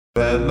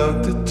Bad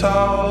luck to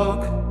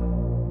talk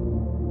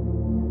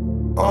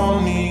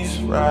on these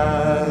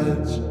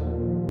rides.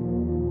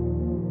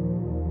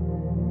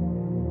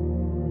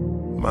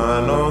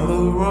 Mine on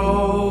the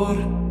road,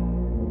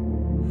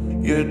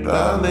 your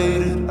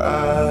dilated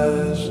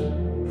eyes.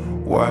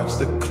 Watch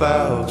the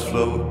clouds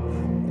float,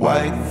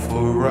 white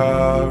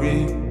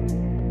Ferrari.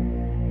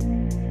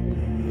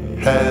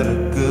 Had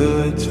a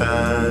good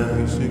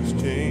time.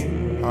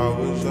 16, how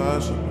was I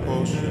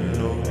supposed to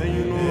know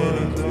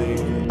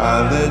anything?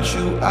 I let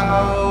you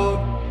out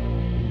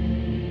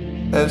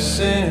at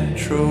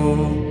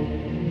Central.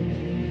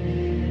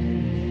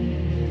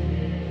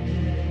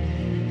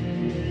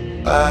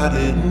 I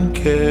didn't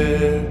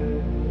care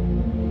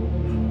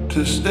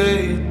to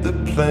stay the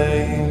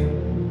plane.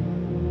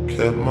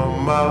 Kept my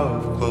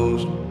mouth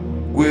closed.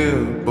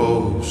 We're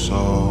both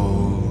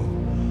so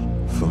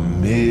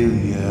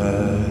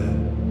familiar.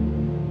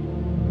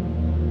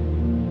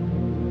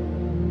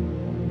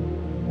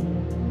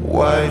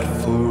 White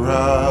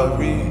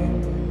Ferrari.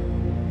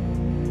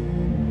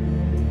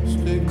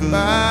 Stick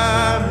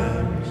by me,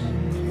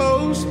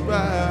 close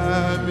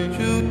by me.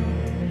 You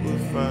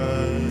will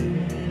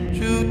find,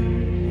 you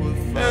will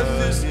find.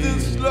 It's just a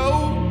slow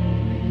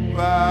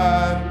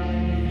ride.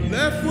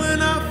 Left when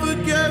I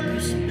forget to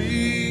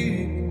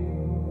speak,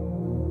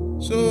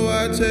 so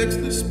I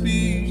text the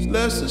speeds,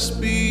 lesser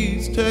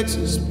speeds,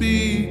 Texas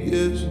speed,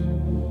 yes.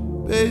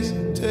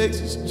 Basic takes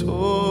its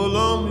toll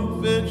on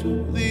me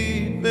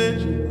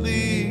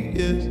eventually,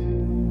 yes.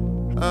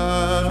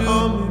 On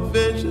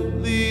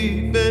me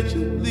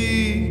eventually,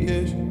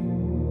 yes.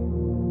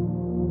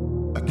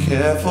 I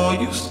care for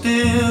you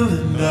still,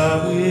 and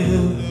I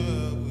will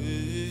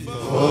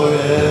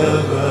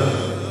forever.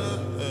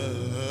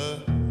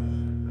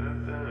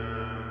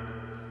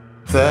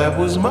 That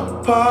was my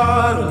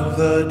part of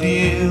the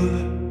deal.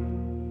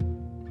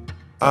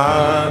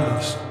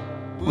 Honest,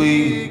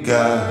 we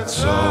got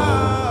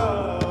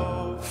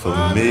so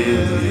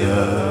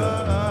familiar.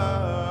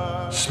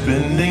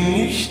 Spending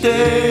each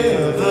day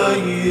of the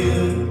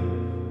year,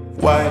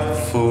 white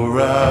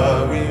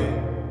Ferrari.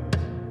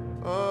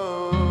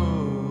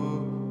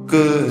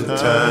 Good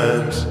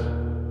times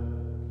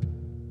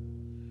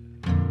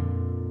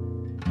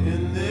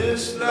in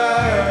this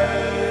life.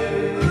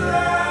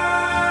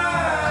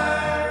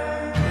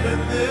 In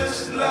this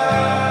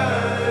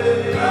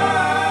life,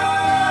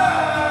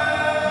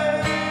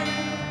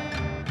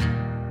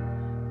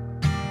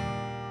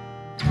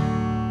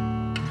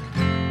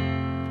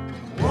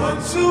 one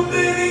too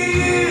many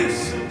years,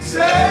 some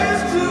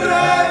taste to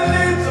that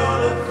lips on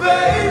a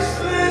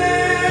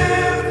facelift.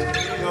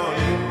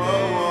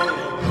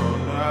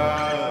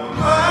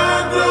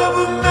 Mind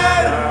over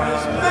matter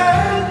is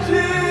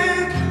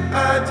magic. I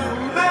do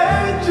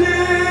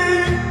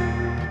magic.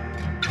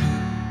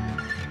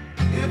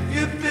 If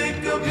you think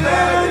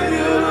about it,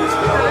 you'll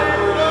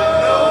spend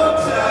no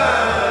time.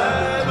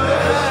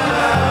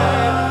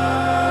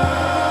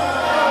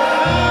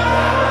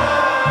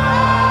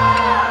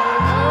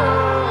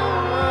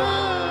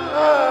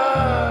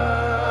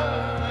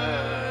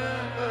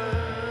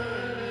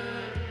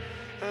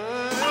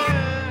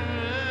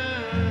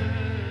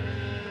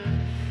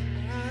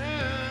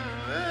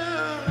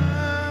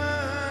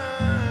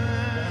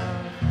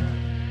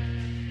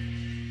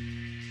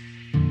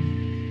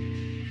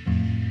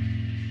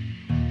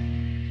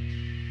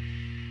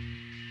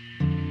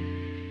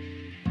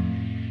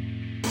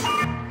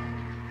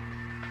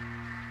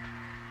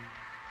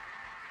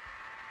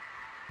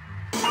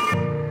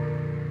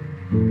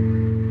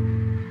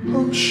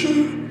 I'm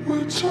sure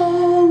we're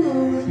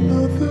taller,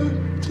 another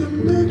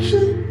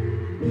dimension.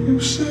 You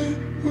say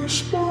we're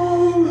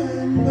small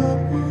and not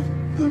worth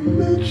the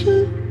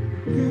mention.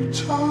 You're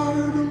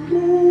tired of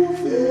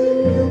moving,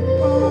 your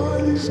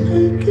body's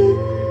aching.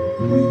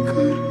 We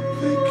could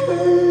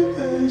vacate,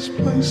 there's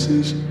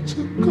places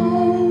to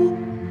go.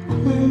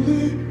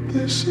 Clearly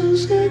this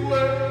isn't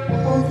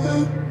all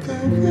that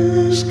there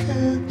is.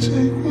 Can't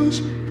take what's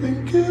been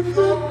given,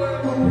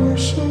 but we're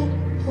so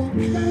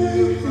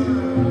okay here.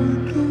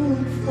 We're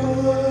doing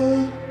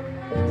fine.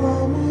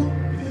 Mama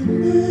and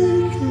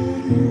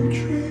naked, you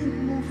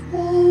dream of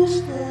walls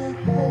that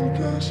hold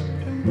us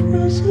in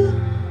prison.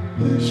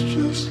 It's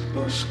just a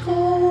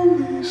skull,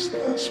 at least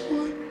that's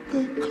what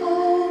they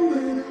call it.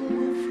 And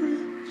we're